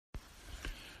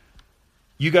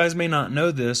You guys may not know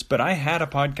this, but I had a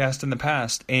podcast in the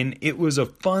past, and it was a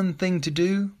fun thing to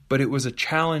do, but it was a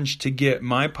challenge to get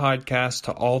my podcast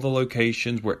to all the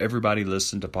locations where everybody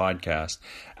listened to podcasts.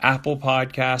 Apple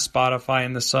Podcasts, Spotify,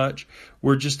 and the such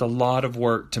were just a lot of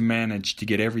work to manage to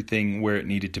get everything where it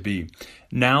needed to be.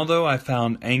 Now, though, I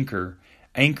found Anchor.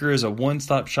 Anchor is a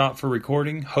one-stop shop for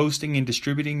recording, hosting, and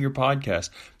distributing your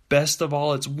podcast. Best of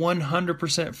all, it's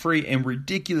 100% free and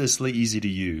ridiculously easy to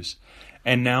use.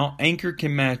 And now Anchor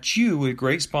can match you with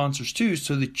great sponsors too,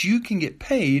 so that you can get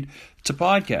paid to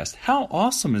podcast. How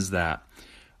awesome is that?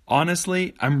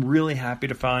 Honestly, I'm really happy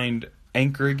to find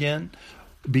Anchor again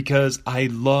because I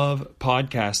love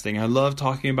podcasting. I love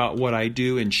talking about what I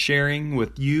do and sharing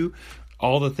with you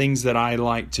all the things that I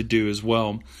like to do as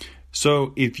well.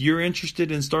 So if you're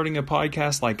interested in starting a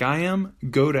podcast like I am,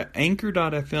 go to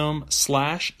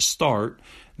anchor.fm/start.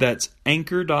 That's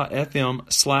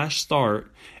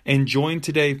anchor.fm/start and join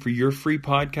today for your free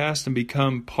podcast and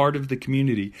become part of the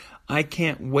community. I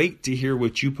can't wait to hear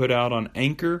what you put out on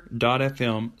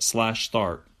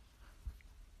anchor.fm/start.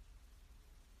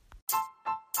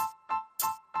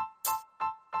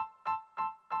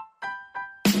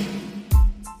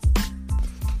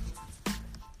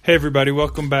 Hey everybody,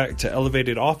 welcome back to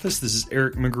Elevated Office. This is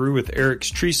Eric McGrew with Eric's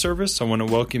Tree Service. I want to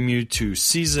welcome you to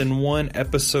Season 1,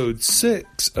 Episode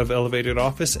 6 of Elevated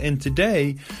Office. And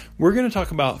today, we're going to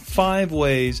talk about 5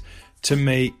 ways to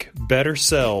make better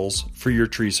sales for your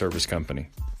tree service company.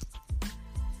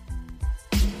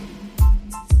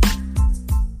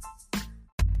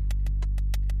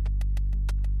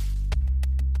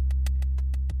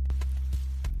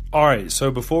 All right,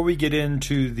 so before we get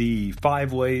into the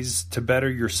 5 ways to better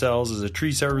your sales as a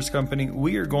tree service company,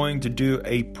 we are going to do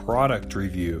a product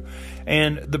review.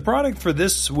 And the product for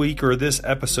this week, or this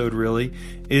episode really,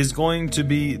 is going to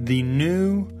be the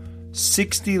new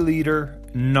 60-liter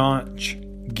Notch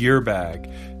gear bag.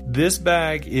 This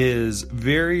bag is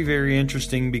very, very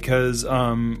interesting because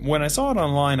when I saw it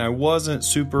online, I wasn't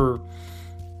super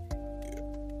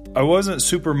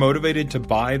motivated to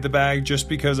buy the bag just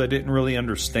because I didn't really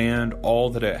understand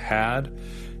all that it had.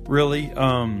 Really,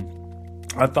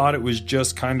 I thought it was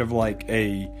just kind of like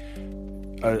a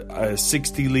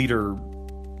 60-liter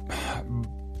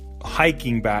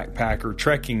hiking backpack or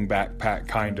trekking backpack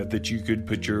kind of that you could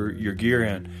put your gear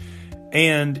in.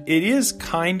 And it is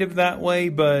kind of that way,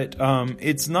 but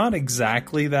it's not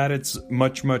exactly that. It's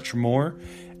much, much more.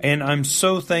 And I'm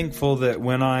so thankful that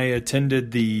when I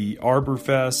attended the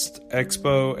ArborFest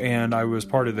Expo and I was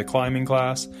part of the climbing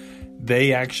class,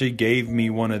 they actually gave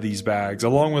me one of these bags,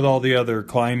 along with all the other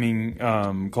climbing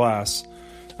class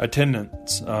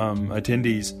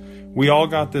attendees. We all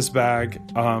got this bag.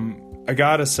 I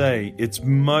gotta say, it's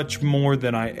much more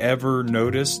than I ever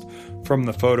noticed from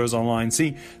the photos online.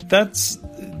 See,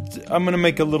 I'm gonna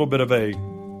make a little bit of a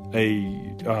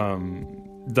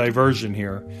diversion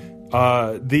here.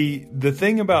 The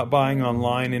thing about buying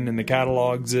online and in the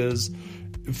catalogs is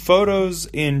photos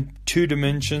in 2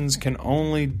 dimensions can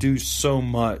only do so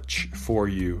much for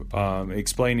you,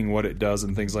 explaining what it does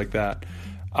and things like that.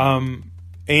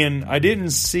 And I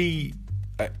didn't see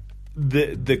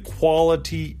the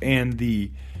quality and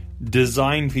the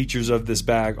design features of this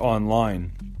bag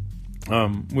online,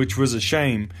 which was a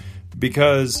shame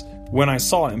because when I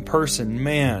saw it in person,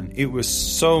 man, it was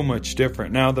so much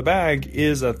different. Now, the bag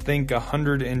is, I think,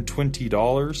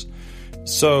 $120.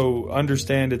 So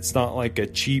understand it's not like a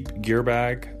cheap gear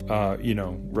bag,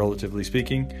 relatively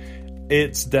speaking.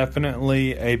 It's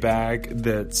definitely a bag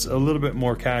that's a little bit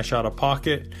more cash out of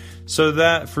pocket. So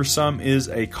that, for some, is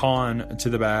a con to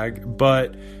the bag.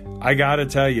 But I gotta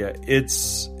tell you,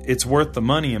 it's worth the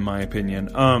money, in my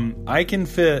opinion. I can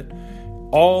fit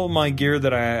all my gear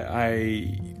that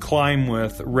I climb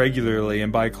with regularly,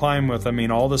 and by climb with I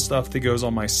mean all the stuff that goes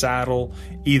on my saddle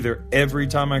either every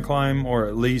time I climb or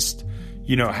at least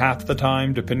half the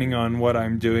time, depending on what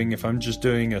I'm doing. If I'm just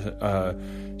doing a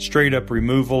straight up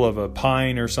removal of a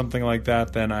pine or something like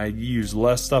that, then I use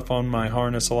less stuff on my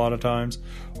harness a lot of times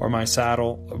or my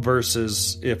saddle,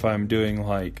 versus if I'm doing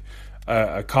like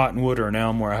a cottonwood or an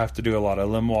elm where I have to do a lot of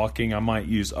limb walking, I might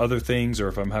use other things, or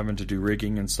if I'm having to do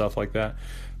rigging and stuff like that.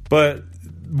 But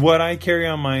what I carry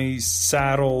on my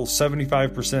saddle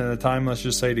 75% of the time, let's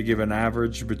just say to give an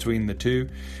average between the two,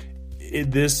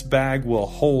 this bag will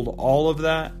hold all of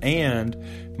that,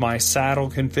 and my saddle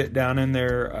can fit down in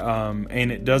there,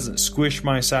 and it doesn't squish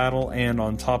my saddle. And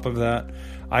on top of that,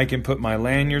 I can put my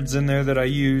lanyards in there that I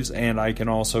use, and I can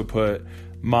also put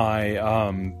my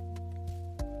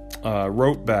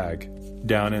rope bag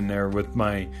down in there with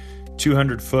my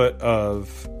 200 foot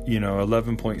of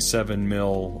 11.7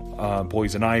 mil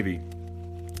poison ivy.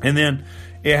 And then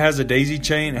it has a daisy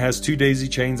chain. It has 2 daisy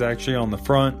chains actually on the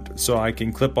front, so I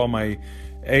can clip all my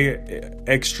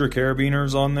extra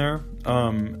carabiners on there.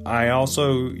 I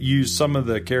also use some of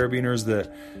the carabiners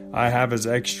that I have as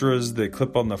extras that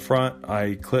clip on the front.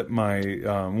 I clip my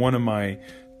one of my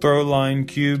throw line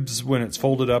cubes when it's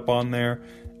folded up on there.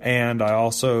 And I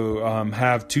also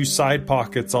have 2 side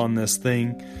pockets on this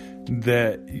thing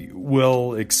that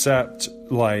will accept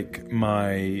like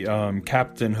my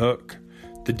Captain hook,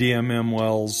 the DMM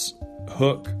Wells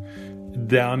hook,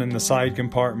 down in the side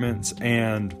compartments,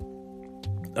 and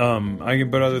I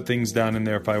can put other things down in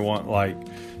there if I want, like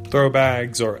throw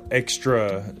bags or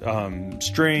extra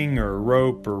string or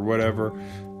rope or whatever.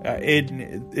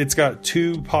 It's got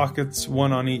 2 pockets,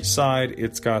 one on each side.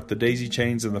 It's got the daisy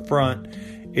chains in the front.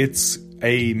 It's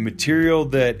a material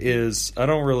that is, I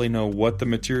don't really know what the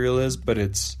material is, but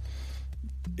it's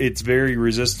very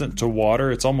resistant to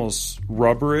water. It's almost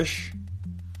rubberish.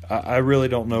 I really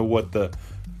don't know what the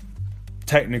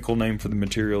technical name for the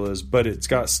material is, but it's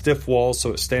got stiff walls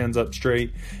so it stands up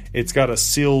straight. It's got a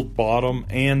sealed bottom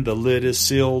and the lid is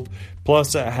sealed.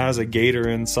 Plus it has a gaiter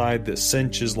inside that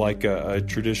cinches like a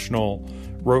traditional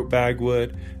rope bag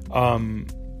would.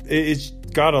 It's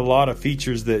got a lot of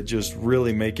features that just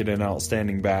really make it an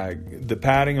outstanding bag. The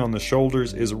padding on the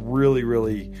shoulders is really,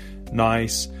 really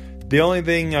nice. The only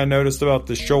thing I noticed about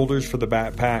the shoulders for the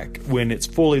backpack, when it's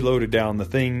fully loaded down, the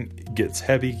thing gets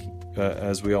heavy,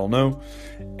 as we all know.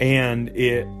 And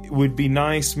it would be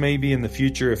nice maybe in the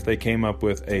future if they came up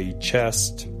with a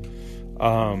chest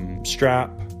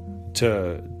strap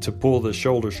to pull the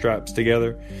shoulder straps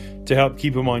together to help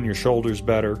keep them on your shoulders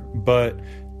better. But,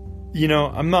 you know,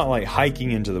 I'm not like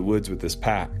hiking into the woods with this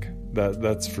pack.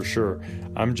 That's for sure.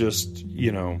 I'm just,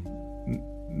 you know,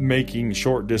 making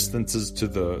short distances to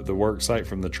the work site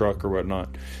from the truck or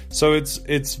whatnot. So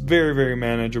it's very, very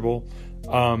manageable.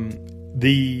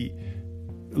 The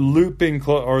loop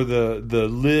or the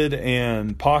lid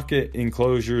and pocket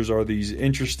enclosures are these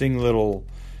interesting little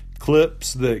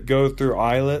clips that go through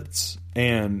eyelets,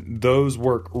 and those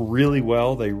work really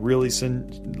well. They really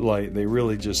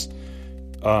just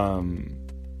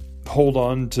hold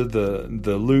on to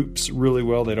the loops really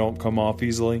well. They don't come off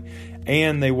easily,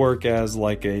 and they work as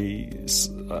like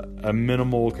a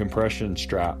minimal compression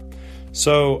strap.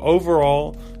 So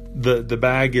overall, the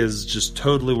bag is just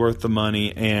totally worth the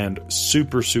money and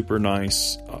super, super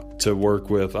nice to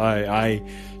work with. I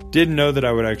didn't know that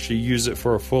I would actually use it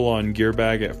for a full-on gear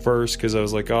bag at first, because I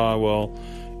was like, well,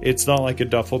 it's not like a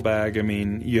duffel bag. I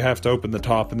mean, you have to open the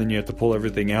top and then you have to pull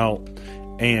everything out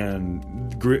and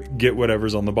get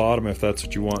whatever's on the bottom if that's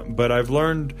what you want. But I've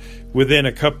learned within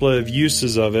a couple of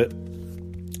uses of it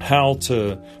how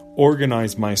to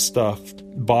organize my stuff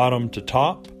bottom to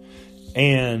top,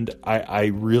 and I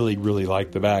really, really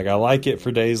like the bag. I like it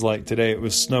for days like today. It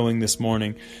was snowing this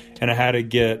morning, and I had to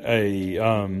get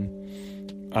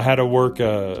I had to work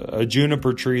a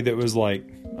juniper tree that was like,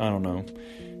 I don't know,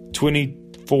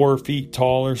 24 feet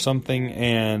tall or something,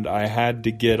 and I had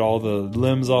to get all the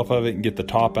limbs off of it and get the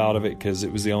top out of it because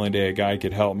it was the only day a guy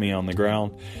could help me on the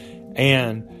ground.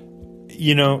 And,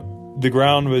 you know, the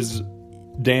ground was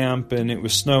damp and it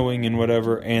was snowing and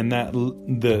whatever, and that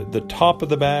the top of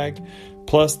the bag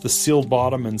plus the sealed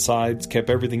bottom and sides kept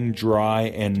everything dry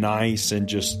and nice, and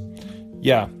just,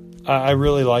 yeah, I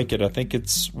really like it. I think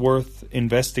it's worth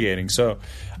investigating. So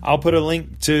I'll put a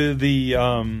link to the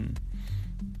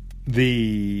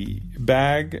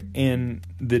bag in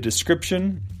the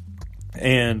description,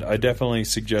 and I definitely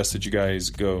suggest that you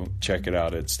guys go check it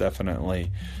out. It's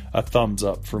definitely a thumbs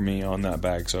up for me on that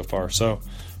bag so far. So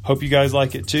hope you guys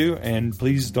like it too, and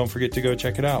please don't forget to go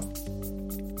check it out.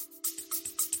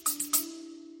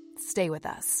 Stay with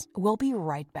us. We'll be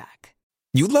right back.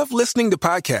 You love listening to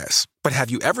podcasts, but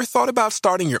have you ever thought about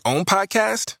starting your own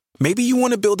podcast? Maybe you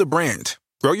want to build a brand,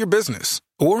 grow your business,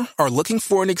 or are looking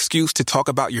for an excuse to talk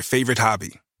about your favorite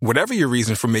hobby. Whatever your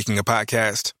reason for making a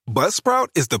podcast, Buzzsprout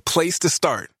is the place to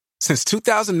start. Since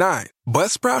 2009,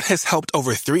 Buzzsprout has helped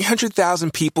over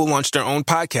 300,000 people launch their own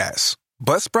podcasts.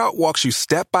 Buzzsprout walks you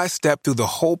step by step through the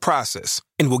whole process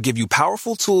and will give you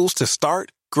powerful tools to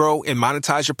start, grow, and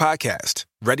monetize your podcast.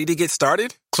 Ready to get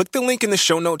started? Click the link in the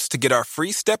show notes to get our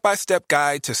free step-by-step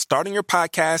guide to starting your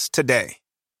podcast today.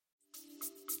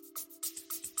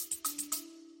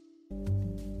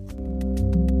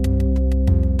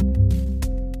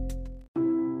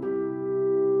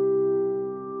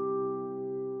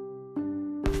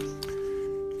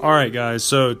 All right, guys.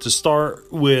 So to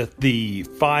start with the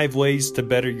 5 ways to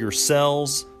better your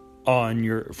sales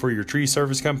for your tree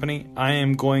service company, I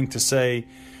am going to say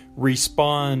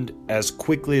respond as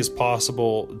quickly as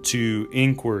possible to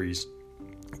inquiries.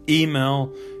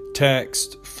 email,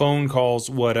 text, phone calls,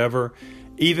 whatever.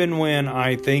 Even when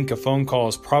I think a phone call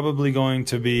is probably going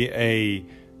to be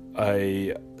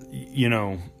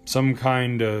some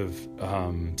kind of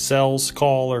sales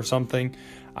call or something,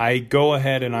 I go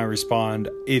ahead and I respond.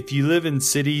 If you live in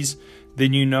cities,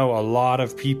 then you know a lot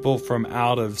of people from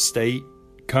out of state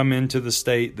come into the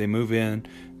state, they move in,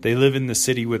 they live in the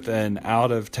city with an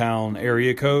out of town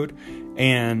area code.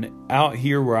 And out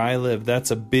here where I live,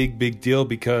 that's a big deal,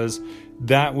 because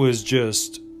that was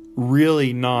just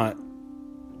really not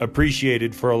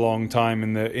appreciated for a long time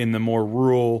in the more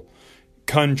rural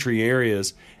country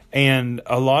areas. And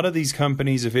a lot of these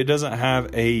companies, if it doesn't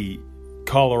have a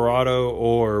Colorado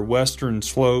or Western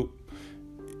Slope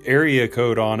area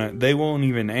code on it, they won't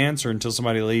even answer until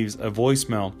somebody leaves a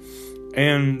voicemail.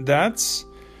 And that's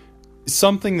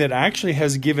something that actually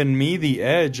has given me the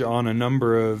edge on a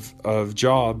number of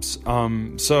jobs.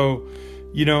 So,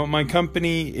 my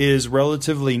company is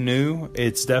relatively new.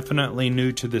 It's definitely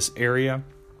new to this area.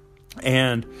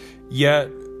 And yet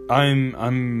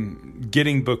I'm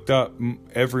getting booked up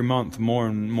every month more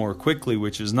and more quickly,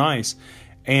 which is nice.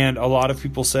 And a lot of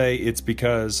people say it's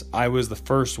because I was the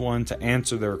first one to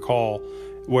answer their call,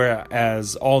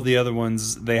 whereas all the other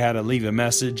ones, they had to leave a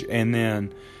message and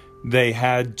then they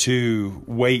had to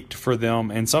wait for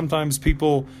them. And sometimes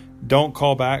people don't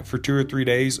call back for 2 or 3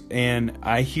 days. And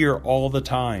I hear all the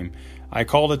time, I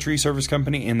called a tree service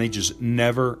company and they just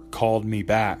never called me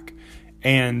back.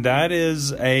 And that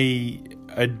is a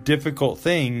difficult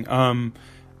thing.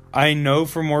 I know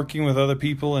from working with other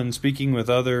people and speaking with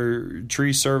other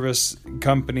tree service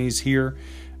companies here,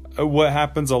 what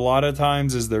happens a lot of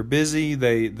times is they're busy,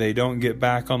 they don't get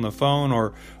back on the phone,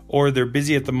 or they're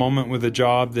busy at the moment with a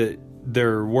job that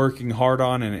they're working hard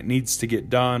on and it needs to get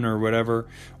done or whatever,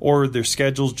 or their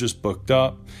schedule's just booked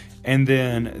up. And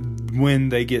then when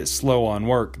they get slow on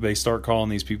work, they start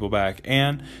calling these people back.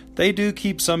 And they do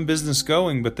keep some business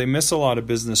going, but they miss a lot of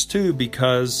business too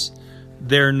because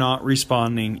they're not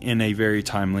responding in a very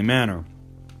timely manner.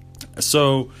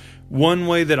 So one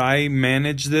way that I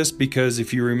manage this, because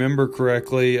if you remember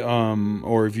correctly,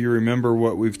 or if you remember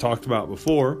what we've talked about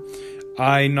before,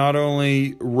 I not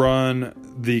only run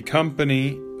the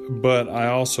company, but I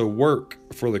also work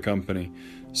for the company.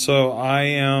 So I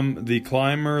am the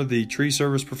climber, the tree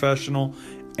service professional,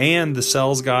 and the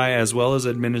sales guy, as well as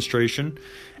administration.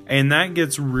 And that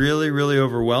gets really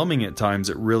overwhelming at times.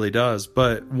 It really does.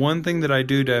 But one thing that I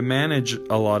do to manage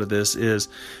a lot of this is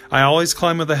I always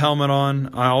climb with a helmet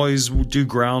on. I always do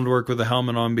groundwork with a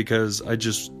helmet on because I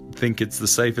just think it's the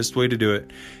safest way to do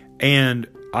it. And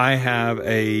I have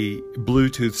a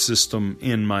Bluetooth system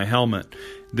in my helmet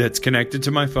that's connected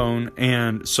to my phone,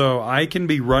 and so I can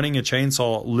be running a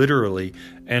chainsaw literally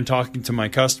and talking to my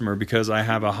customer because I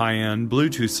have a high-end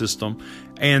Bluetooth system,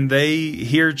 and they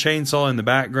hear chainsaw in the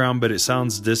background, but it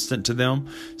sounds distant to them,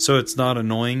 so it's not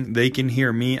annoying. They can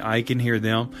hear me, I can hear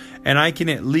them, and I can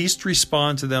at least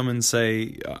respond to them and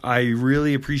say, I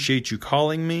really appreciate you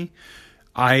calling me.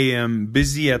 I am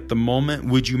busy at the moment.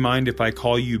 Would you mind if I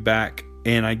call you back?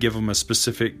 And I give them a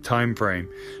specific time frame.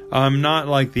 Not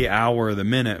like the hour or the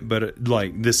minute, but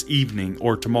like this evening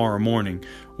or tomorrow morning,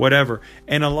 whatever.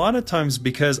 And a lot of times,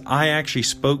 because I actually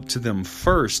spoke to them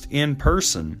first in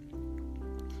person,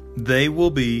 they will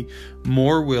be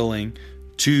more willing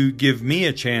to give me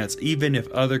a chance, even if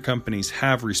other companies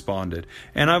have responded.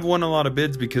 And I've won a lot of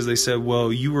bids because they said,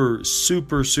 well, you were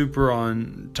super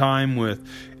on time with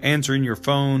answering your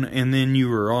phone, and then you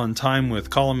were on time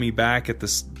with calling me back at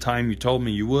the time you told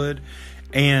me you would.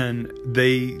 And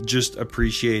they just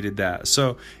appreciated that.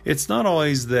 So it's not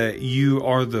always that you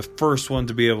are the first one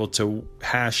to be able to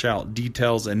hash out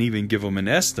details and even give them an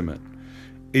estimate.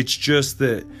 It's just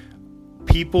that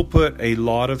people put a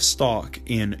lot of stock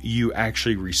in you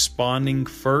actually responding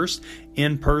first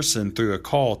in person through a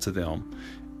call to them.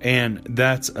 And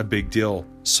that's a big deal.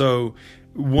 So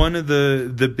one of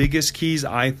the biggest keys,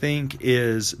 I think,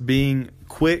 is being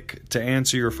quick to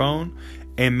answer your phone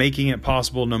and making it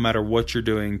possible, no matter what you're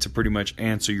doing, to pretty much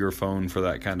answer your phone for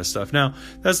that kind of stuff. Now,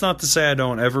 that's not to say I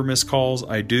don't ever miss calls.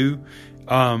 I do.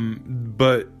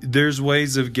 But there's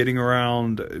ways of getting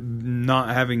around not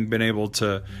having been able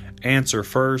to answer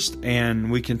first,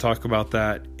 and we can talk about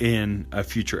that in a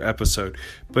future episode.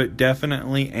 But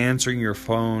definitely answering your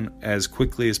phone as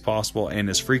quickly as possible and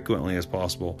as frequently as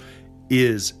possible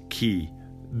is key.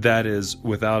 That is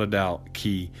without a doubt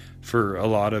key for a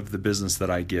lot of the business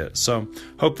that I get. So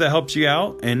hope that helps you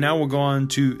out. And now we'll go on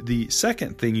to the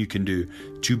second thing you can do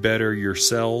to better your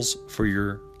sales for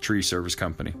your tree service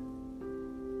company.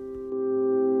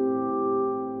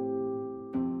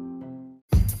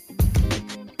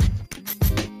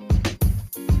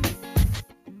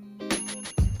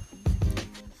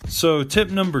 So tip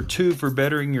number 2 for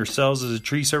bettering yourselves as a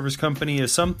tree service company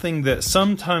is something that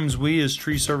sometimes we as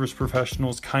tree service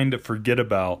professionals kind of forget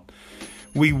about.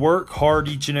 We work hard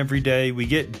each and every day. We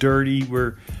get dirty.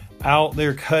 We're out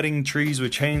there cutting trees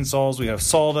with chainsaws. We have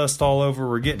sawdust all over.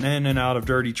 We're getting in and out of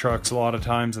dirty trucks a lot of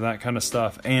times and that kind of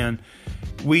stuff. And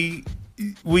we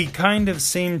kind of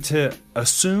seem to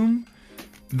assume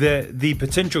that the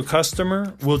potential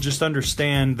customer will just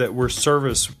understand that we're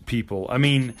service people. I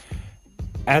mean,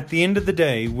 at the end of the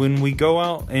day, when we go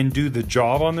out and do the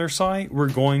job on their site, we're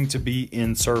going to be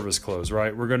in service clothes,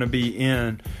 right? We're going to be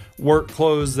in work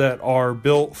clothes that are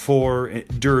built for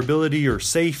durability or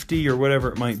safety or whatever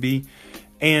it might be.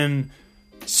 And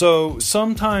so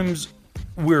sometimes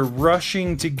we're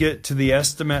rushing to get to the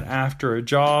estimate after a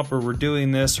job, or we're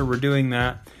doing this or we're doing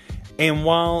that. And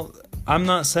while I'm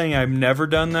not saying I've never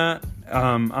done that,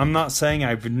 I'm not saying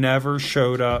I've never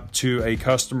showed up to a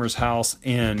customer's house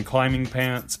in climbing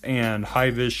pants and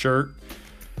high-vis shirt.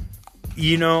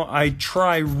 You know, I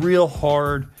try real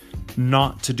hard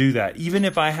not to do that. Even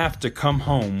if I have to come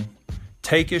home,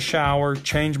 take a shower,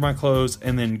 change my clothes,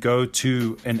 and then go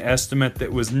to an estimate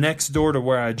that was next door to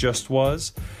where I just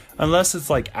was, unless it's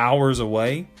like hours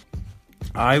away,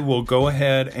 I will go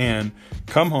ahead and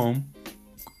come home,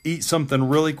 eat something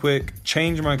really quick,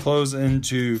 change my clothes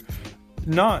into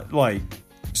not like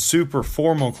super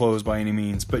formal clothes by any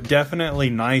means, but definitely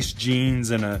nice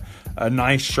jeans and a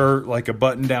nice shirt, like a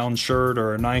button-down shirt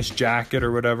or a nice jacket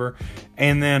or whatever.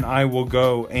 And then I will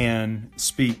go and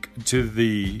speak to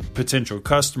the potential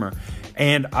customer.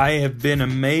 And I have been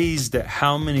amazed at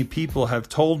how many people have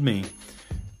told me,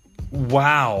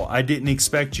 wow, I didn't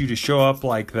expect you to show up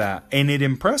like that. And it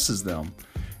impresses them.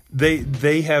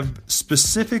 They have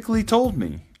specifically told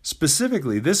me,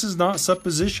 this is not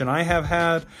supposition. I have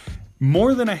had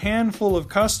more than a handful of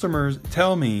customers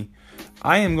tell me,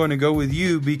 I am going to go with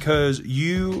you because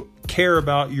you care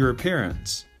about your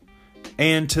appearance.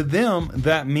 And to them,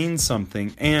 that means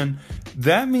something. And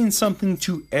that means something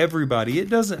to everybody. It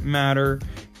doesn't matter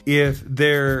if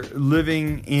they're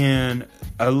living in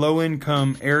a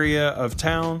low-income area of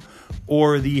town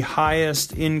or the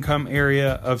highest income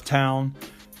area of town.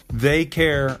 They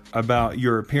care about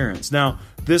your appearance. Now,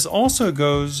 this also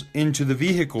goes into the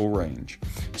vehicle range.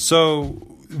 So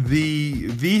the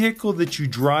vehicle that you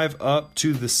drive up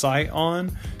to the site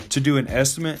on to do an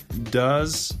estimate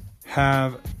does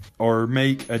have or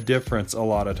make a difference a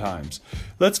lot of times.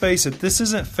 Let's face it, this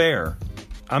isn't fair.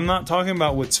 I'm not talking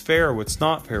about what's fair or what's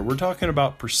not fair. We're talking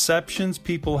about perceptions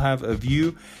people have of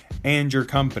you and your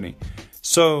company.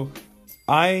 So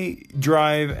I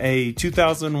drive a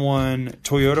 2001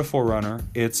 Toyota 4Runner.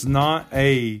 It's not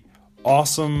a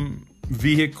awesome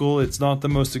vehicle. It's not the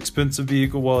most expensive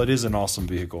vehicle. Well, it is an awesome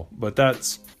vehicle, but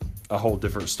that's a whole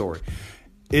different story.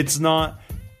 It's not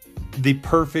the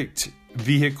perfect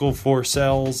vehicle for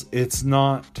sales. It's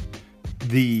not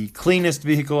the cleanest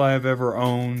vehicle I have ever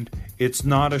owned. It's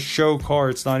not a show car.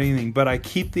 It's not anything, but I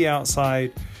keep the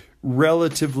outside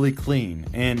relatively clean.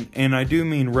 And I do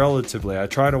mean relatively. I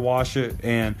try to wash it,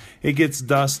 and it gets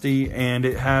dusty and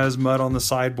it has mud on the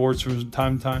sideboards from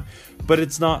time to time, but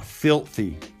it's not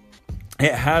filthy.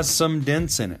 It has some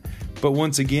dents in it, but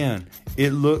once again, it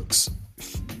looks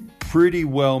pretty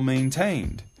well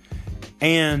maintained.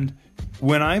 And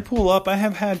when I pull up, I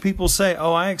have had people say,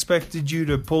 oh, I expected you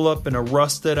to pull up in a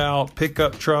rusted out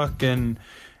pickup truck, and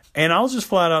I'll just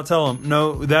flat out tell them,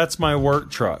 no, that's my work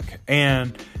truck.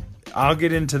 And I'll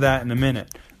get into that in a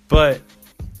minute. But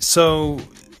so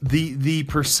the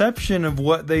perception of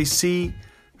what they see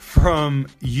from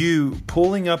you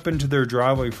pulling up into their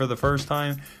driveway for the first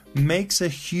time makes a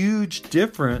huge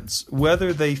difference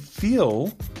whether they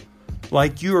feel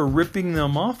like you are ripping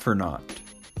them off or not.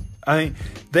 I mean,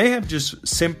 they have just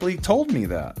simply told me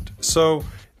that. So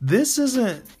this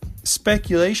isn't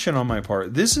speculation on my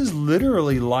part. This is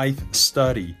literally life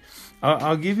study.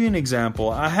 I'll give you an example.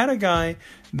 I had a guy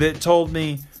that told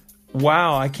me,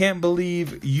 wow, I can't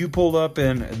believe you pulled up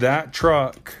in that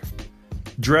truck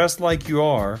dressed like you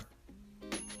are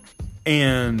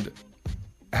and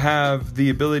have the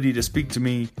ability to speak to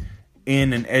me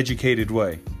in an educated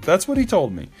way. That's what he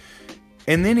told me.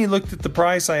 And then he looked at the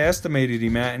price I estimated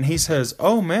him at, and he says,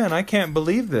 oh man, I can't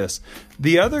believe this.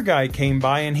 The other guy came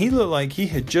by, and he looked like he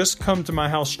had just come to my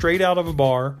house straight out of a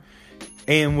bar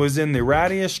and was in the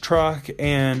rattiest truck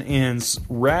and in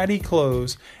ratty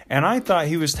clothes, and I thought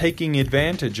he was taking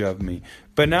advantage of me.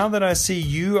 But now that I see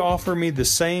you offer me the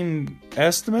same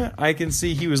estimate, I can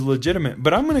see he was legitimate.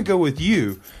 But I'm going to go with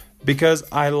you because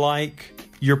I like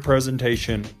your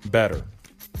presentation better.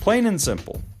 Plain and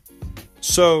simple.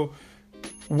 So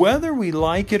whether we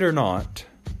like it or not,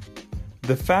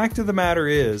 the fact of the matter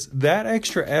is that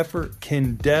extra effort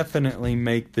can definitely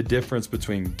make the difference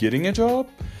between getting a job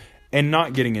and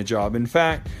not getting a job. In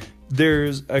fact,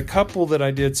 there's a couple that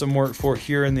I did some work for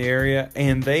here in the area,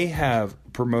 and they have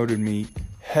promoted me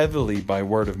heavily by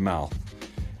word of mouth.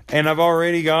 And I've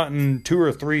already gotten 2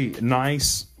 or 3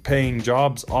 nice paying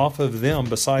jobs off of them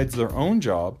besides their own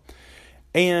job.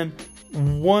 And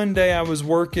one day I was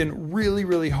working really,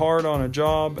 really hard on a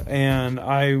job, and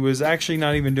I was actually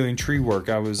not even doing tree work.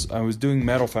 I was doing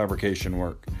metal fabrication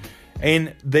work.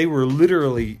 And they were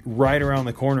literally right around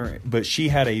the corner, but she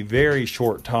had a very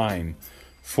short time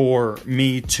for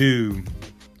me to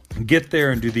get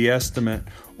there and do the estimate,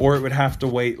 or it would have to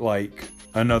wait like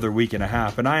another week and a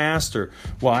half. And I asked her,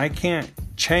 well, I can't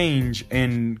change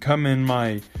and come in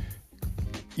my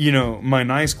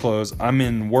nice clothes. I'm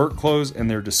in work clothes and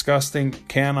they're disgusting.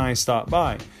 Can I stop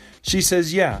by? She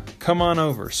says, yeah, come on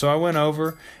over. So I went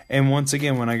over, and once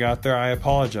again, when I got there, I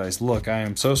apologized. Look, I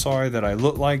am so sorry that I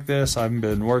look like this. I've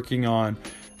been working on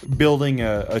building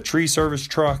a tree service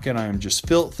truck, and I am just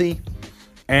filthy.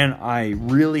 And I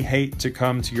really hate to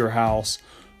come to your house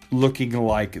looking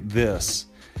like this.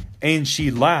 And she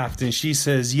laughed and she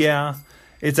says, yeah,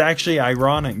 it's actually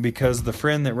ironic because the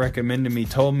friend that recommended me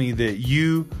told me that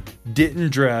you didn't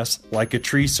dress like a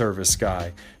tree service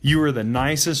guy. You were the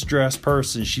nicest dressed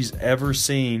person she's ever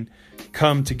seen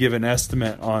come to give an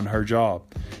estimate on her job.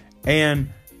 And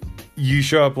you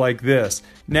show up like this.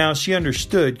 Now, she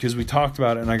understood because we talked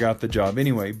about it and I got the job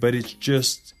anyway, but it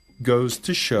just goes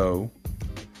to show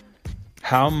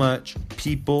how much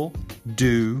people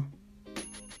do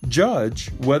judge,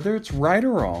 whether it's right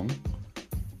or wrong.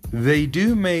 They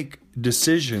do make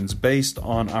decisions based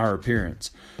on our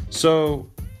appearance. So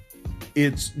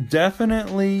it's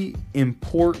definitely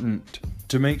important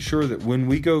to make sure that when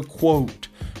we go quote,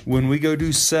 when we go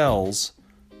do sales,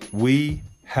 we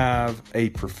have a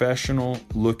professional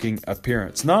looking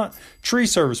appearance. Not tree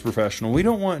service professional. We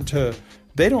don't want to,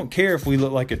 they don't care if we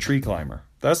look like a tree climber.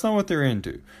 That's not what they're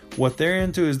into. What they're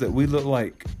into is that we look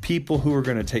like people who are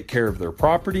going to take care of their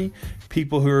property,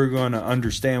 people who are going to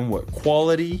understand what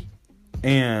quality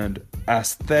and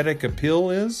aesthetic appeal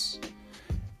is,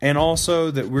 and also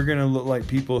that we're going to look like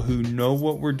people who know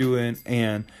what we're doing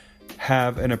and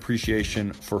have an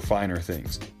appreciation for finer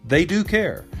things. They do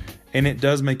care, and it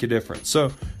does make a difference.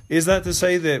 So is that to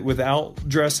say that without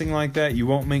dressing like that, you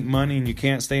won't make money and you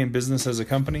can't stay in business as a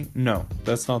company? No,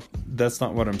 that's not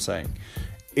what I'm saying.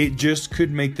 It just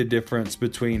could make the difference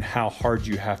between how hard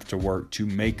you have to work to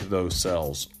make those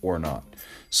sales or not.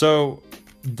 So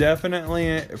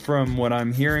definitely from what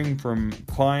I'm hearing from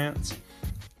clients,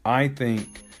 I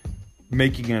think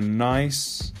making a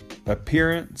nice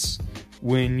appearance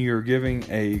when you're giving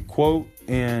a quote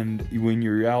and when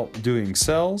you're out doing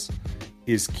sales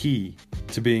is key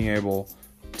to being able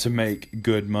to make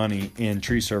good money in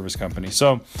tree service companies.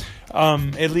 So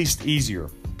at least easier.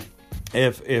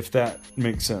 If that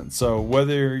makes sense. So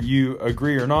whether you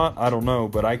agree or not, I don't know,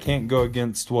 but I can't go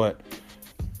against what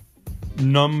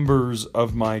numbers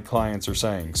of my clients are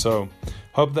saying. So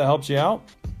hope that helps you out,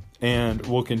 and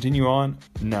we'll continue on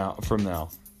from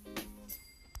now.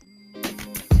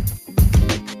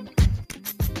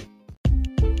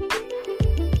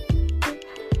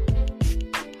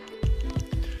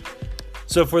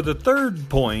 So for the third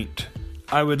point,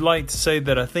 I would like to say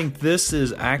that I think this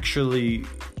is actually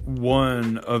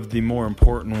one of the more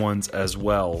important ones as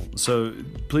well. So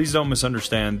please don't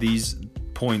misunderstand. These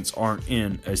points aren't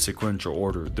in a sequential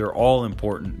order. They're all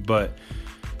important, but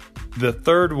the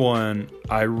third one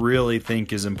I really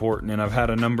think is important, and I've had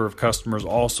a number of customers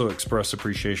also express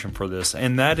appreciation for this,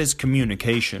 and that is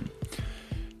communication.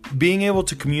 Being able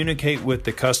to communicate with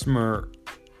the customer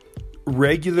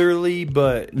regularly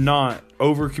but not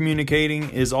over communicating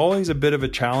is always a bit of a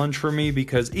challenge for me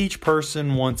because each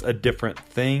person wants a different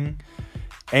thing,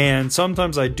 and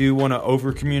sometimes I do want to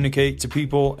over communicate to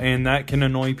people, and that can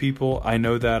annoy people. I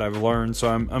know that, I've learned. So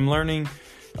I'm learning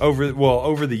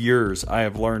over the years. I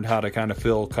have learned how to kind of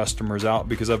fill customers out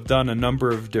because I've done a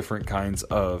number of different kinds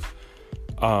of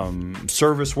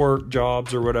service work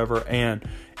jobs or whatever, and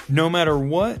no matter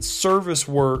what service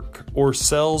work or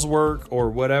sales work or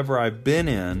whatever I've been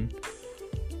in,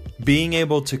 being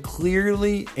able to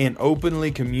clearly and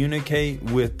openly communicate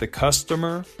with the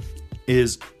customer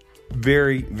is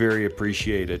very, very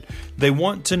appreciated. They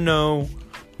want to know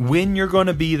when you're going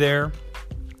to be there,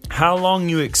 how long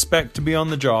you expect to be on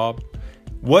the job,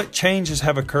 what changes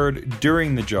have occurred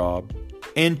during the job,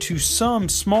 and to some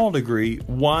small degree,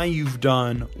 why you've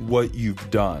done what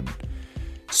you've done.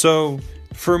 So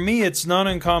for me, it's not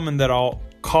uncommon that I'll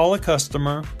call a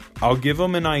customer I'll give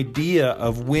them an idea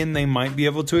of when they might be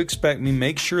able to expect me,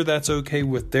 make sure that's okay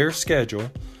with their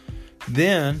schedule.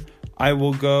 Then I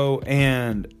will go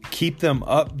and keep them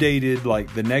updated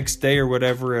like the next day or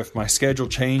whatever if my schedule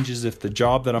changes, if the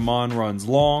job that I'm on runs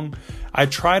long. I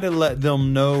try to let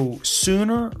them know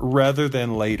sooner rather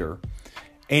than later.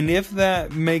 And if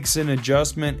that makes an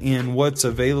adjustment in what's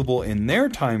available in their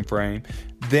time frame,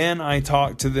 then I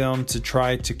talk to them to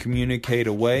try to communicate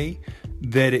a way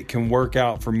that it can work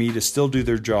out for me to still do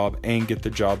their job and get the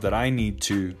job that I need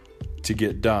to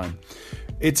get done.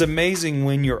 It's amazing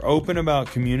when you're open about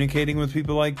communicating with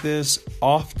people like this.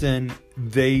 Often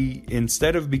they,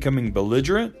 instead of becoming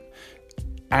belligerent,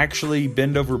 actually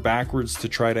bend over backwards to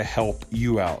try to help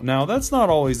you out. Now, that's not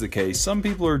always the case. Some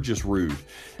people are just rude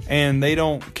and they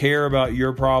don't care about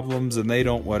your problems and they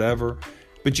don't whatever.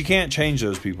 But you can't change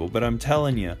those people. But I'm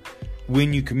telling you,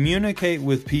 when you communicate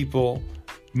with people,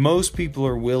 most people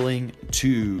are willing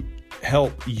to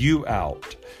help you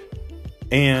out.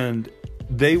 And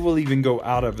they will even go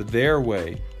out of their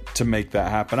way to make that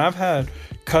happen. I've had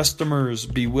customers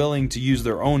be willing to use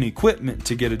their own equipment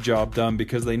to get a job done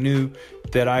because they knew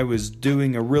that I was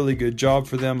doing a really good job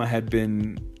for them. I had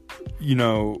been,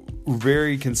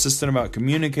 very consistent about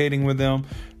communicating with them.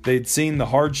 They'd seen the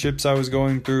hardships I was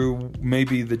going through.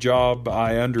 Maybe the job,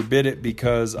 I underbid it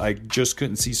because I just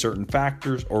couldn't see certain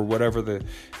factors or whatever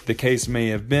the case may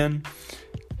have been.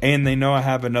 And they know I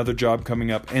have another job coming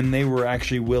up, and they were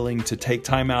actually willing to take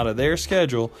time out of their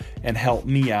schedule and help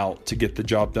me out to get the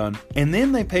job done. And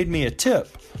then they paid me a tip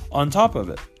on top of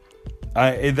it.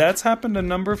 That's happened a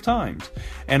number of times.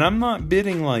 And I'm not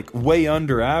bidding like way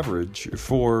under average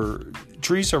for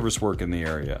tree service work in the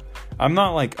area. I'm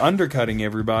not like undercutting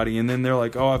everybody and then they're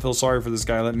like, oh, I feel sorry for this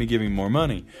guy, let me give him more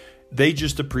money. They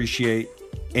just appreciate.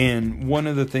 And one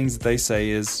of the things that they say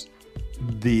is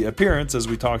the appearance, as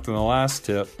we talked in the last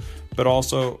tip, but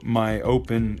also my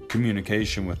open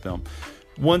communication with them.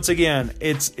 Once again,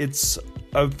 it's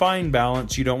a fine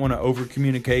balance. You don't want to over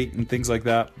communicate and things like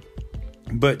that,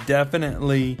 but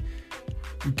definitely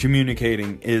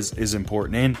communicating is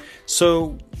important. And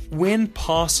so when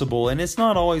possible, and it's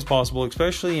not always possible,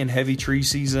 especially in heavy tree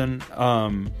season,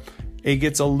 it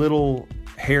gets a little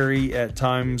hairy at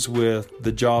times with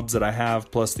the jobs that I have,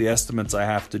 plus the estimates I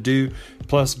have to do,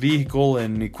 plus vehicle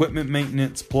and equipment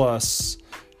maintenance, plus,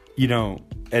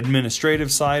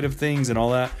 administrative side of things and all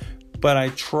that. But I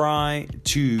try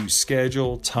to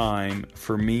schedule time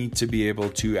for me to be able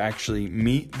to actually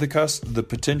meet the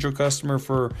potential customer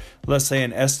for, let's say,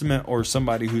 an estimate or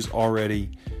somebody who's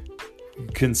already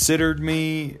considered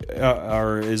me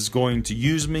or is going to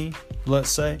use me, let's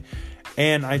say.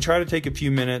 And I try to take a few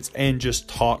minutes and just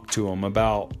talk to them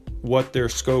about what their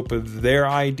scope of their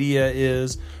idea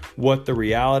is, what the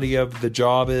reality of the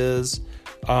job is.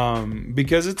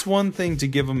 Because it's one thing to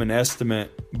give them an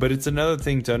estimate, but it's another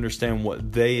thing to understand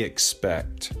what they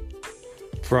expect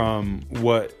from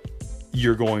what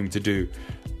you're going to do.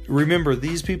 Remember,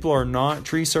 these people are not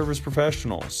tree service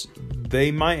professionals.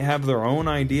 They might have their own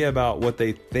idea about what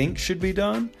they think should be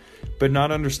done, but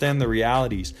not understand the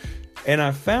realities. And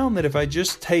I found that if I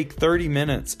just take 30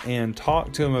 minutes and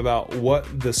talk to them about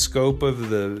what the scope of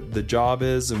the job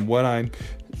is and what I'm,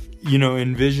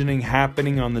 envisioning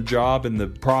happening on the job and the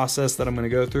process that I'm going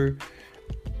to go through,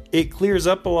 it clears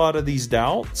up a lot of these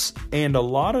doubts. And a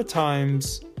lot of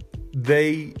times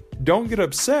they don't get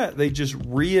upset. They just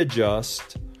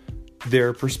readjust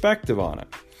their perspective on it.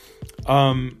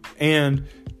 And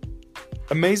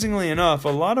amazingly enough, a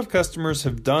lot of customers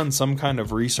have done some kind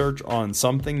of research on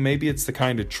something. Maybe it's the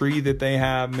kind of tree that they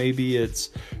have. Maybe it's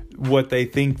what they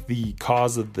think the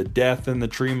cause of the death in the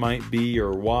tree might be,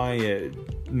 or why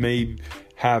it may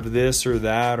have this or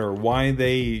that, or why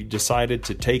they decided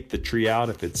to take the tree out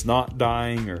if it's not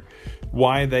dying, or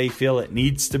why they feel it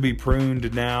needs to be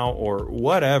pruned now, or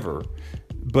whatever.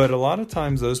 But a lot of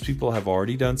times those people have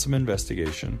already done some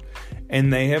investigation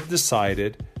and they have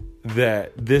decided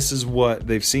that this is what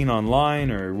they've seen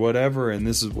online or whatever, and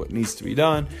this is what needs to be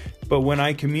done. But when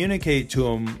I communicate to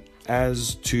them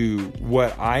as to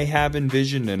what I have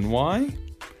envisioned and why,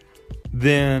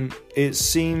 then it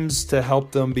seems to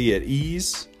help them be at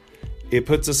ease. It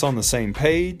puts us on the same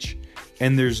page,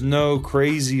 and there's no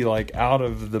crazy, out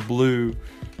of the blue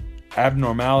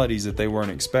abnormalities that they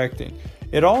weren't expecting.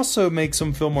 It also makes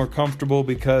them feel more comfortable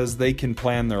because they can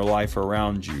plan their life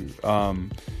around you.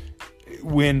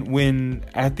 When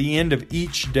at the end of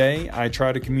each day, I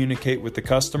try to communicate with the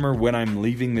customer when I'm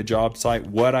leaving the job site,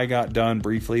 what I got done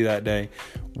briefly that day,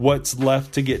 what's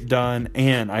left to get done,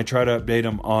 and I try to update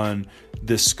them on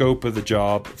the scope of the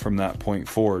job from that point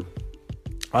forward.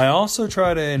 I also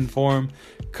try to inform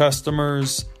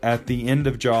customers at the end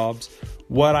of jobs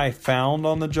what I found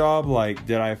on the job. Like,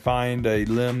 did I find a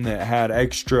limb that had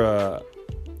extra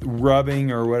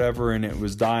rubbing or whatever and it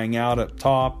was dying out up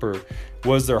top, or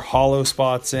was there hollow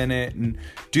spots in it, and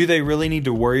do they really need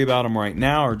to worry about them right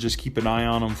now or just keep an eye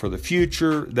on them for the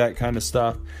future, that kind of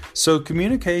stuff. So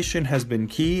communication has been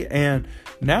key, and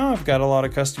now I've got a lot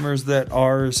of customers that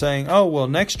are saying, oh, well,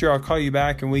 next year I'll call you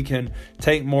back and we can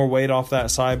take more weight off that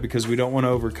side because we don't want to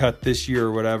overcut this year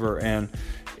or whatever. And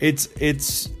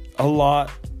it's a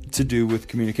lot to do with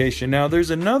communication. Now, there's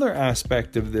another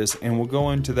aspect of this, and we'll go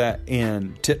into that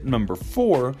in tip number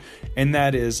 4, and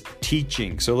that is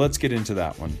teaching. So let's get into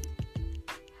that one.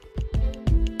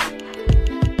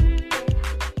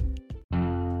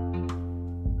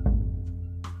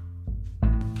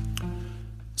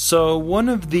 So one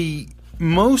of the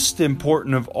most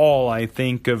important of all, I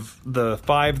think, of the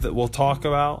 5 that we'll talk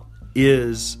about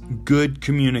is good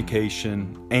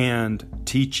communication and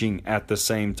teaching at the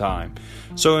same time.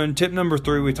 So in tip number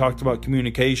 3, we talked about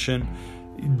communication.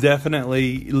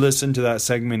 Definitely listen to that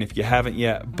segment if you haven't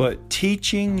yet. But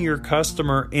teaching your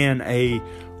customer in a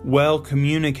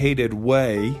well-communicated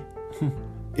way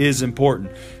is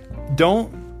important.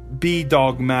 Don't be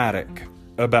dogmatic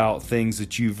about things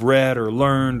that you've read or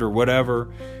learned or whatever.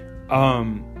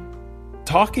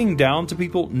 Talking down to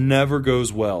people never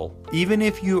goes well, even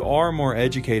if you are more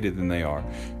educated than they are.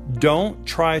 Don't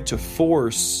try to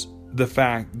force the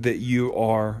fact that you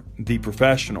are the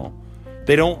professional.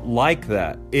 They don't like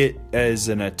that. It is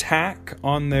an attack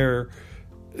on their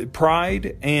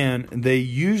pride, and they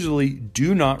usually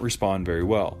do not respond very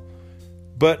well.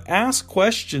 But ask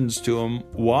questions to them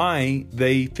why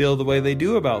they feel the way they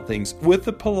do about things with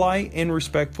a polite and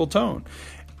respectful tone.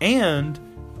 And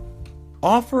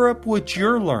offer up what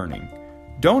you're learning.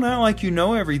 Don't act like you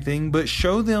know everything, but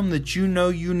show them that you know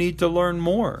you need to learn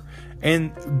more.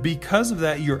 And because of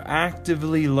that, you're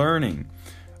actively learning.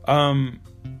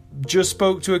 Just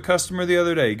spoke to a customer the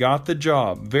other day, got the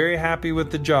job, very happy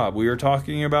with the job. We were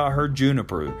talking about her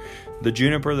juniper, the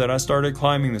juniper that I started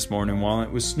climbing this morning while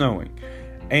it was snowing.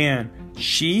 And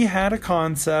she had a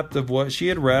concept of what she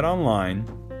had read online,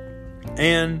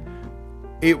 and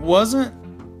it wasn't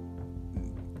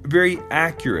very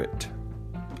accurate.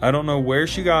 I don't know where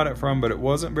she got it from, but it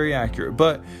wasn't very accurate.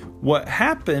 But what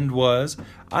happened was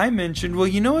I mentioned, well,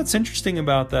 you know what's interesting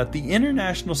about that? The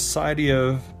International Society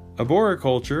of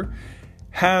Arboriculture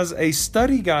has a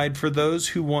study guide for those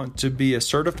who want to be a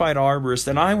certified arborist,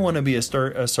 and I want to be a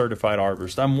certified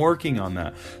arborist. I'm working on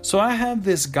that. So I have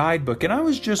this guidebook, and I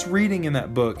was just reading in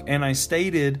that book, and I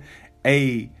stated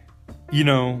a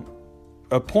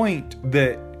point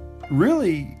that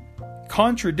really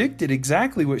contradicted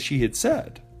exactly what she had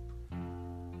said.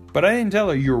 But I didn't tell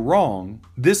her, you're wrong,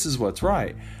 this is what's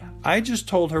right. I just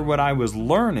told her what I was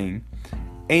learning,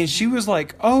 and she was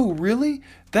like, oh, really?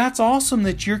 That's awesome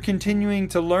that you're continuing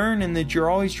to learn and that you're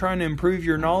always trying to improve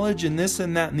your knowledge and this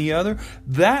and that and the other.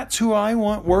 That's who I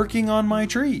want working on my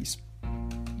trees.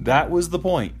 That was the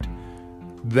point.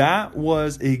 That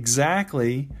was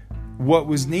exactly what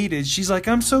was needed. She's like,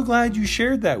 I'm so glad you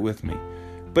shared that with me.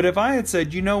 But if I had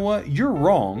said, you know what, you're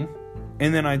wrong,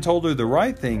 and then I told her the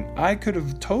right thing, I could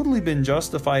have totally been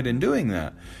justified in doing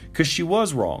that because she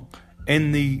was wrong.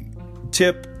 And the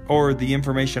tip or the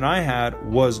information I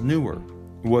had was newer,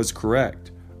 was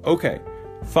correct. Okay,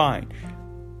 fine.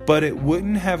 But it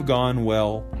wouldn't have gone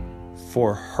well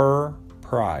for her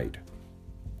pride.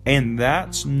 And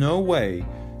that's no way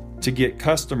to get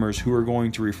customers who are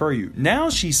going to refer you. Now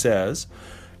she says,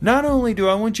 not only do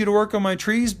I want you to work on my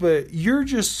trees, but you're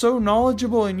just so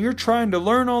knowledgeable and you're trying to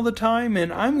learn all the time,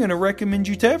 and I'm going to recommend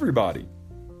you to everybody.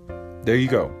 There you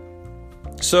go.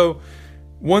 So,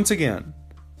 once again,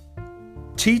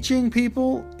 teaching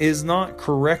people is not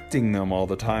correcting them all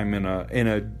the time in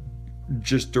a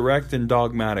just direct and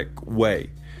dogmatic way.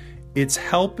 It's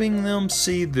helping them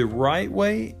see the right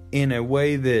way in a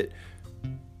way that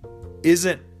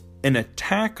isn't an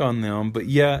attack on them, but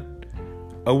yet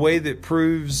a way that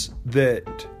proves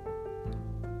that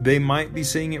they might be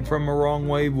seeing it from a wrong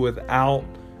way without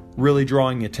really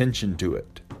drawing attention to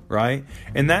it, right?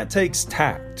 And that takes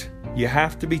tact. You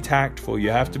have to be tactful.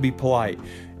 You have to be polite.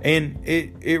 And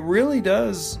it really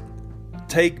does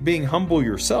take being humble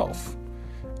yourself.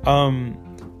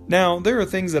 Now, there are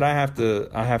things that I have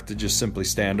to just simply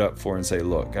stand up for and say,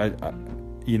 look,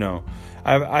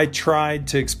 I tried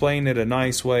to explain it a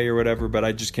nice way or whatever, but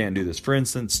I just can't do this. For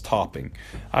instance, topping.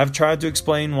 I've tried to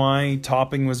explain why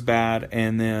topping was bad,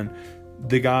 and then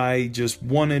the guy just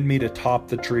wanted me to top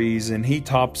the trees, and he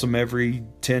tops them every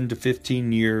 10 to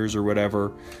 15 years or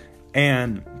whatever.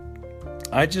 And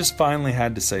I just finally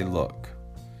had to say, look,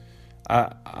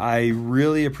 I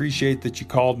really appreciate that you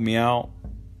called me out.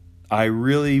 I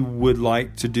really would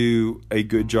like to do a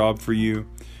good job for you.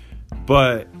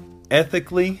 But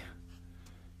ethically,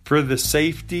 for the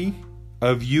safety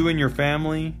of you and your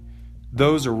family,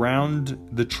 those around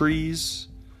the trees,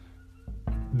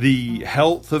 the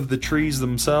health of the trees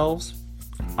themselves,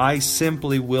 I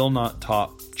simply will not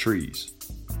top trees.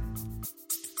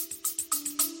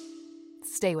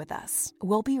 Stay with us.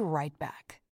 We'll be right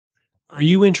back. Are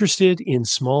you interested in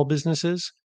small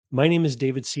businesses? My name is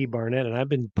David C. Barnett, and I've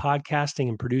been podcasting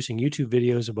and producing YouTube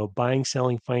videos about buying,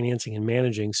 selling, financing, and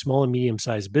managing small and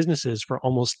medium-sized businesses for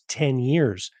almost 10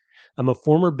 years. I'm a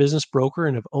former business broker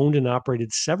and have owned and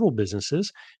operated several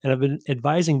businesses, and I've been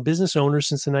advising business owners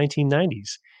since the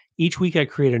 1990s. Each week, I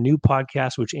create a new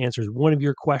podcast which answers one of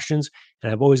your questions,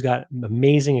 and I've always got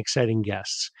amazing, exciting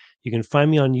guests. You can find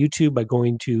me on YouTube by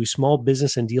going to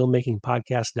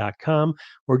smallbusinessanddealmakingpodcast.com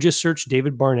or just search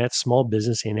David Barnett Small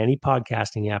Business in any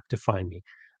podcasting app to find me.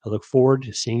 I look forward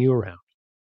to seeing you around.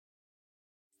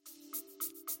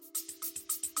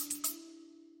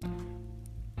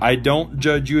 I don't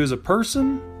judge you as a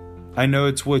person. I know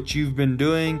it's what you've been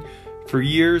doing for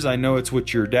years. I know it's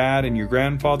what your dad and your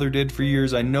grandfather did for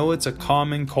years. I know it's a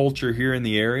common culture here in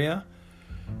the area.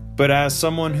 But as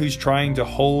someone who's trying to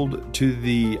hold to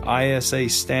the ISA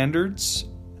standards,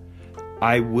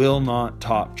 I will not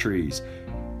top trees.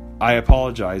 I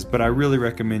apologize, but I really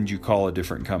recommend you call a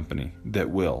different company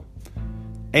that will.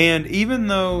 And even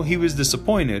though he was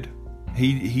disappointed,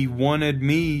 he wanted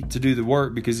me to do the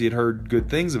work because he had heard good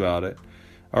things about it,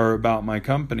 or about my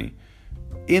company.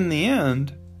 In the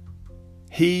end,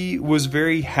 he was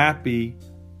very happy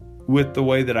with the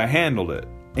way that I handled it.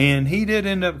 And he did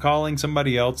end up calling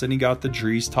somebody else and he got the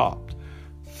trees topped.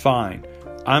 Fine.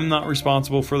 I'm not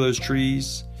responsible for those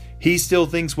trees. He still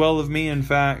thinks well of me. In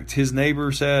fact, his neighbor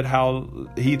said how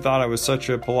he thought I was such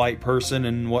a polite person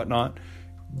and whatnot.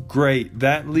 Great.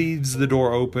 That leaves the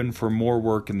door open for more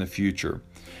work in the future.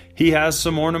 He has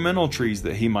some ornamental trees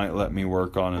that he might let me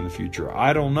work on in the future.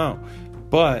 I don't know.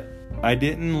 But I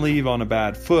didn't leave on a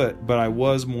bad foot, but I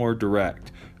was more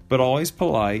direct. But always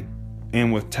polite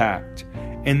and with tact.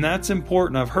 And that's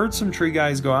important. I've heard some tree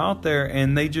guys go out there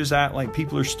and they just act like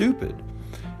people are stupid.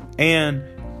 And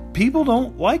people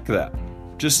don't like that.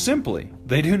 Just simply,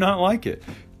 they do not like it.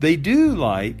 They do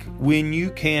like when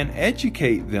you can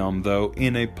educate them, though,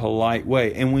 in a polite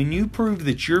way. And when you prove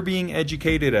that you're being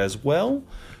educated as well,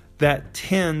 that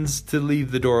tends to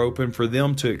leave the door open for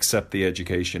them to accept the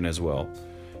education as well.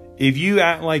 If you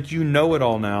act like you know it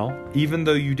all now, even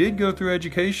though you did go through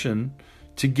education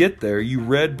to get there, you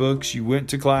read books, you went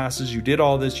to classes, you did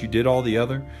all this, you did all the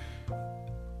other,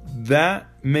 that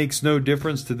makes no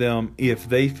difference to them if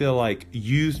they feel like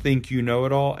you think you know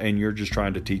it all and you're just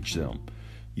trying to teach them.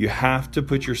 You have to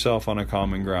put yourself on a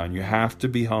common ground. You have to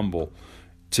be humble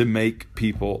to make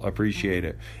people appreciate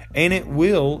it. And it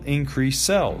will increase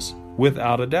sales,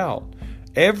 without a doubt.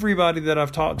 Everybody that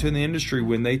I've talked to in the industry,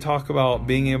 when they talk about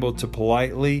being able to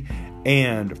politely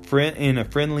and in a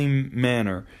friendly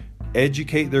manner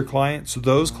educate their clients,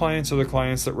 those clients are the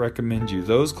clients that recommend you.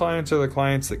 Those clients are the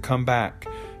clients that come back,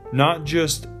 not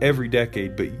just every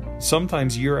decade, but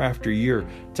sometimes year after year,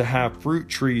 to have fruit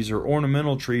trees or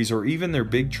ornamental trees or even their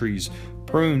big trees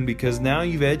pruned, because now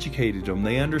you've educated them.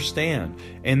 They understand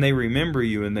and they remember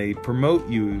you and they promote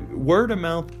you. Word of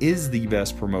mouth is the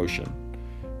best promotion.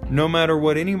 No matter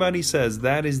what anybody says,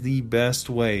 that is the best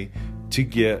way to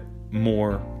get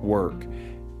more work.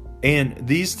 And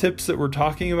these tips that we're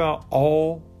talking about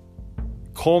all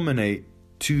culminate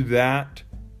to that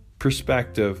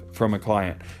perspective from a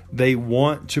client. They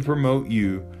want to promote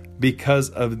you because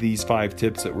of these 5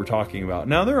 tips that we're talking about.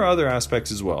 Now, there are other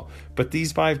aspects as well, but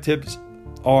these 5 tips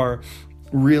are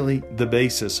really the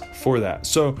basis for that.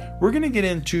 So we're going to get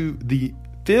into the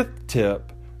 5th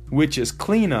tip, which is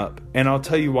cleanup, and I'll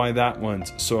tell you why that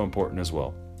one's so important as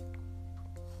well.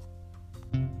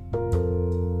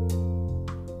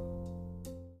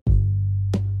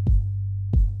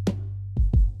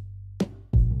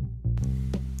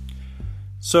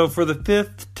 So for the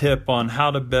 5th tip on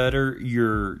how to better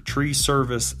your tree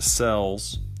service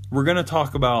sales, we're going to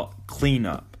talk about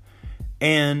cleanup.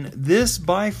 And this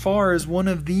by far is one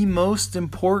of the most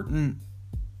important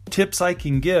tips I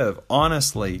can give,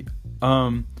 honestly.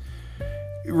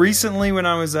 Recently, when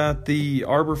I was at the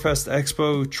ArborFest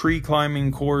Expo tree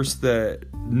climbing course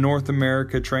that North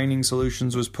America Training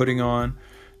Solutions was putting on,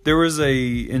 there was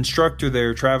a instructor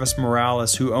there, Travis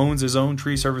Morales, who owns his own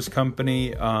tree service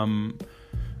company,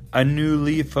 A New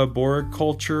Leaf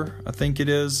Arboriculture, I think it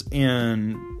is,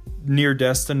 near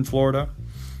Destin, Florida.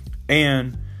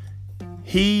 And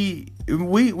we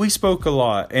spoke a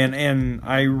lot, and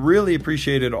I really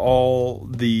appreciated all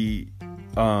the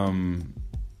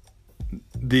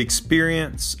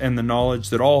experience and the knowledge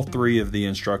that all three of the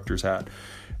instructors had.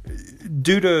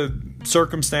 Due to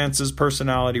circumstances,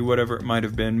 personality, whatever it might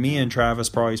have been, me and Travis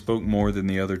probably spoke more than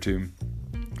the other two.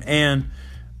 And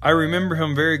I remember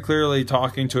him very clearly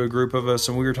talking to a group of us,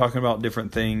 and we were talking about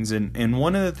different things. And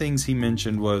one of the things he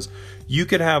mentioned was you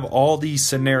could have all these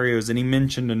scenarios, and he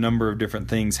mentioned a number of different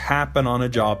things happen on a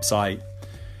job site.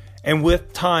 And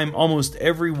with time, almost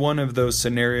every one of those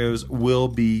scenarios will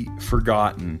be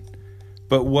forgotten.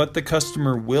 But what the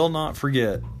customer will not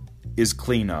forget is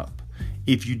cleanup.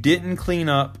 If you didn't clean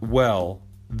up well,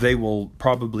 they will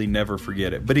probably never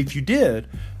forget it. But if you did,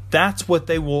 that's what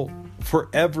they will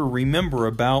forever remember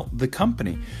about the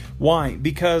company. Why?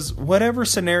 Because whatever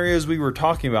scenarios we were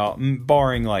talking about,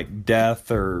 barring like death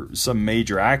or some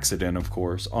major accident, of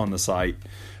course, on the site,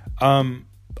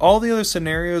 all the other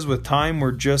scenarios with time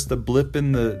were just a blip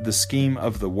in the scheme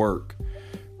of the work.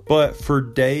 But for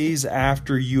days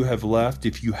after you have left,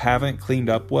 if you haven't cleaned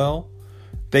up well,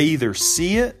 they either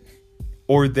see it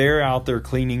or they're out there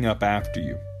cleaning up after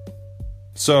you.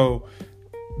 So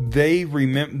they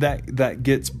remember that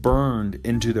gets burned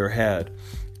into their head.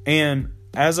 And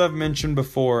as I've mentioned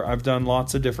before, I've done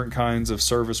lots of different kinds of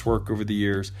service work over the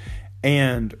years,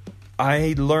 and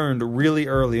I learned really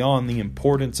early on the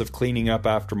importance of cleaning up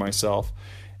after myself.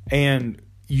 And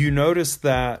you notice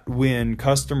that when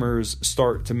customers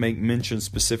start to make mention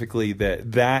specifically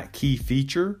that key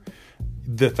feature,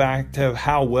 the fact of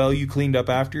how well you cleaned up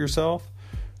after yourself,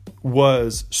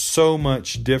 was so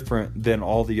much different than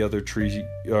all the other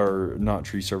not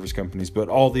tree service companies, but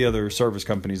all the other service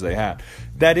companies they had.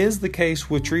 That is the case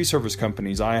with tree service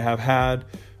companies. I have had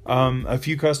a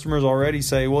few customers already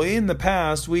say, well, in the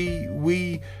past,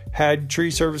 we had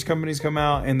tree service companies come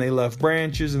out and they left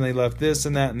branches and they left this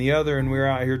and that and the other, and we were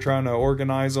out here trying to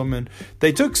organize them, and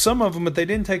they took some of them, but they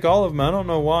didn't take all of them. I don't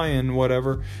know why and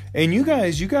whatever. And you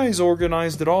guys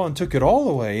organized it all and took it all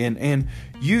away, and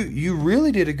you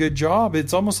really did a good job.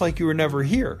 It's almost like you were never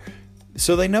here.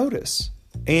 So they notice,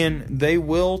 and they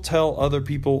will tell other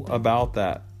people about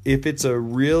that. If it's a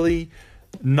really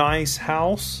nice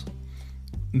house,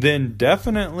 then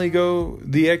definitely go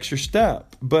the extra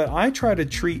step. But I try to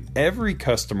treat every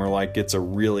customer like it's a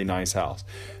really nice house.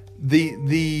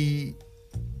 The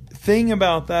thing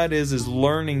about that is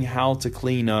learning how to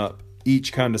clean up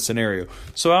each kind of scenario.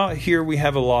 So out here we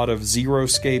have a lot of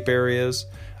zero-scape areas,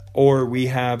 or we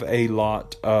have a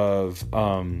lot of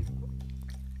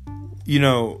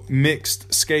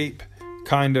mixed scape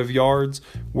kind of yards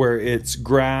where it's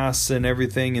grass and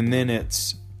everything, and then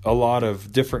it's a lot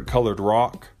of different colored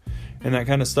rock and that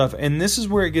kind of stuff. And this is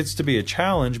where it gets to be a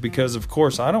challenge, because of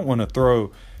course I don't want to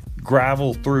throw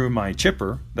gravel through my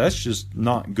chipper. That's just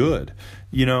not good,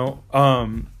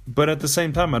 but at the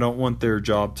same time I don't want their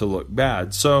job to look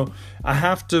bad. So I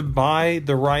have to buy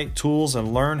the right tools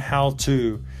and learn how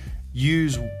to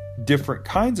use different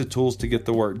kinds of tools to get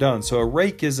the work done. So a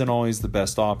rake isn't always the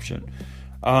best option.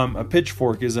 A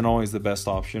pitchfork isn't always the best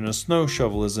option. A snow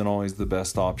shovel isn't always the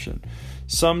best option.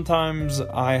 Sometimes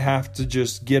I have to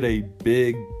just get a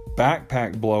big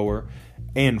backpack blower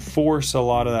and force a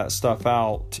lot of that stuff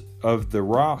out of the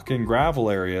rock and gravel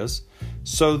areas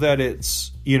so that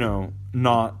it's,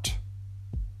 not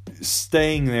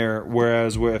staying there.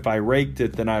 Whereas if I raked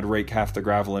it, then I'd rake half the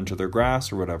gravel into their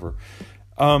grass or whatever.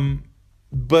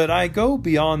 But I go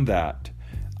beyond that.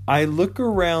 I look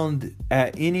around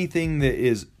at anything that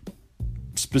is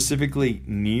specifically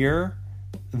near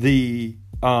the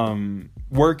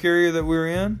work area that we're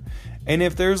in, and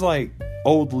if there's like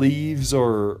old leaves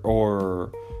or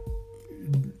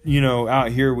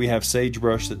out here we have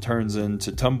sagebrush that turns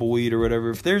into tumbleweed or whatever,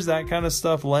 if there's that kind of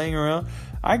stuff laying around,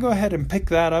 I go ahead and pick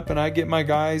that up, and I get my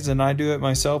guys and I do it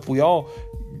myself. We all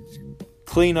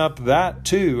clean up that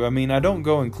too. I mean, I don't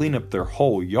go and clean up their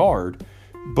whole yard,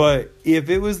 but if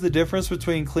it was the difference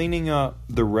between cleaning up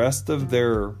the rest of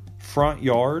their front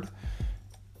yard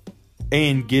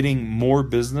and getting more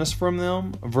business from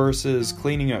them versus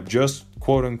cleaning up just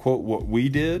quote unquote what we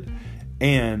did,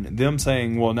 and them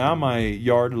saying, well, now my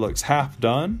yard looks half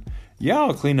done, yeah,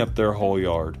 I'll clean up their whole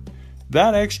yard.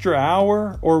 That extra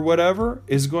hour or whatever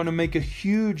is going to make a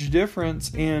huge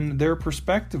difference in their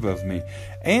perspective of me.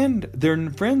 And their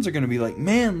friends are going to be like,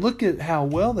 man, look at how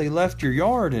well they left your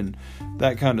yard and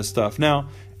that kind of stuff. Now,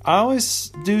 I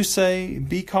always do say,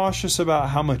 be cautious about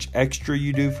how much extra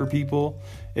you do for people.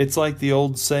 It's like the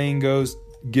old saying goes,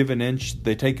 give an inch,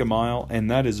 they take a mile.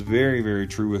 And that is very, very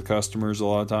true with customers a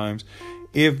lot of times.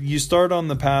 if you start on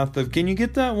the path of, can you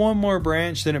get that one more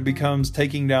branch, then it becomes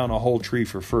taking down a whole tree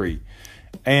for free.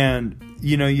 And,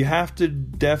 you have to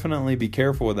definitely be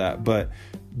careful with that, but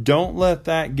don't let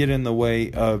that get in the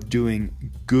way of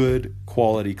doing good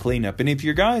quality cleanup. And if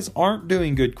your guys aren't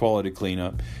doing good quality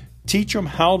cleanup, teach them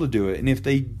how to do it. And if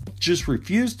they just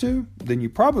refuse to, then you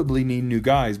probably need new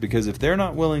guys, because if they're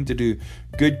not willing to do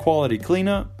good quality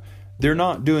cleanup, they're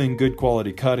not doing good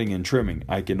quality cutting and trimming.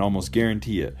 I can almost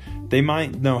guarantee it. They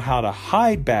might know how to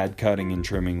hide bad cutting and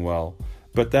trimming well,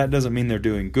 but that doesn't mean they're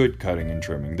doing good cutting and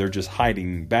trimming. They're just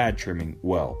hiding bad trimming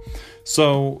well.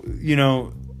 So,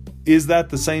 is that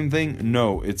the same thing?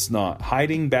 No, it's not.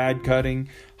 Hiding bad cutting,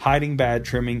 hiding bad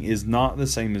trimming is not the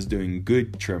same as doing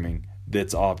good trimming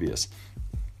that's obvious.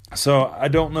 So I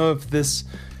don't know if this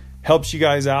helps you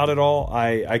guys out at all.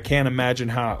 I can't imagine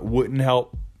how it wouldn't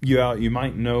help you out. You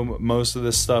might know most of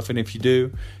this stuff, and if you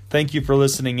do, thank you for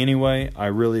listening anyway. I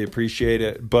really appreciate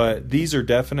it. But these are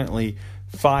definitely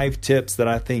 5 tips that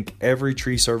I think every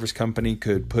tree service company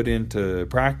could put into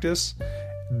practice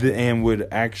and would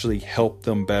actually help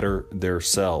them better their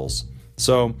sales.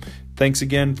 So thanks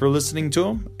again for listening to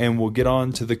them, and we'll get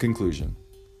on to the conclusion.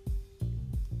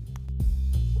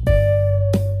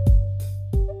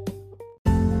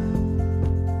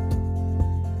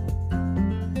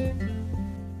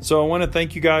 So I want to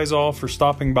thank you guys all for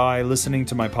stopping by, listening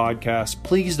to my podcast.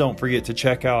 Please don't forget to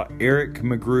check out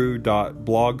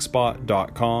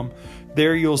ericmcgrew.blogspot.com.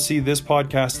 There you'll see this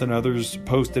podcast and others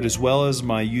posted, as well as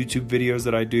my YouTube videos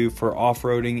that I do for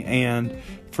off-roading and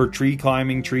for tree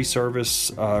climbing, tree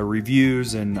service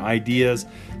reviews and ideas.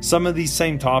 Some of these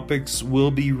same topics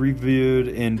will be reviewed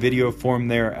in video form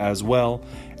there as well.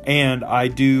 And I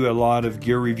do a lot of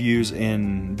gear reviews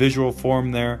in visual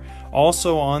form there.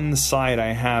 Also on the site,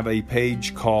 I have a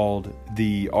page called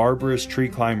the Arborist Tree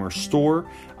Climber Store.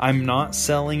 I'm not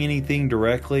selling anything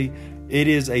directly. It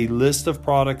is a list of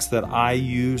products that I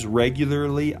use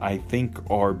regularly, I think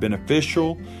are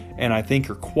beneficial, and I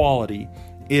think are quality.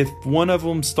 If one of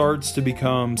them starts to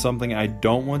become something I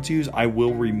don't want to use, I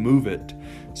will remove it.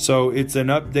 So it's an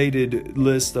updated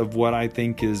list of what I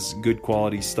think is good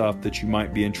quality stuff that you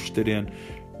might be interested in.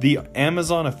 The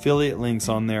Amazon affiliate links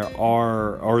on there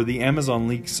or the Amazon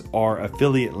links are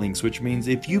affiliate links, which means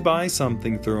if you buy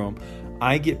something through them,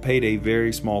 I get paid a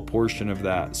very small portion of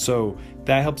that. So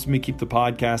that helps me keep the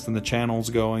podcast and the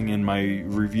channels going and my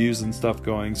reviews and stuff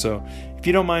going. So if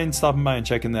you don't mind stopping by and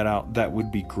checking that out, that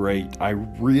would be great. I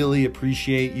really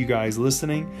appreciate you guys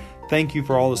listening. Thank you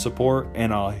for all the support,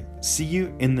 and I'll see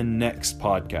you in the next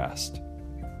podcast.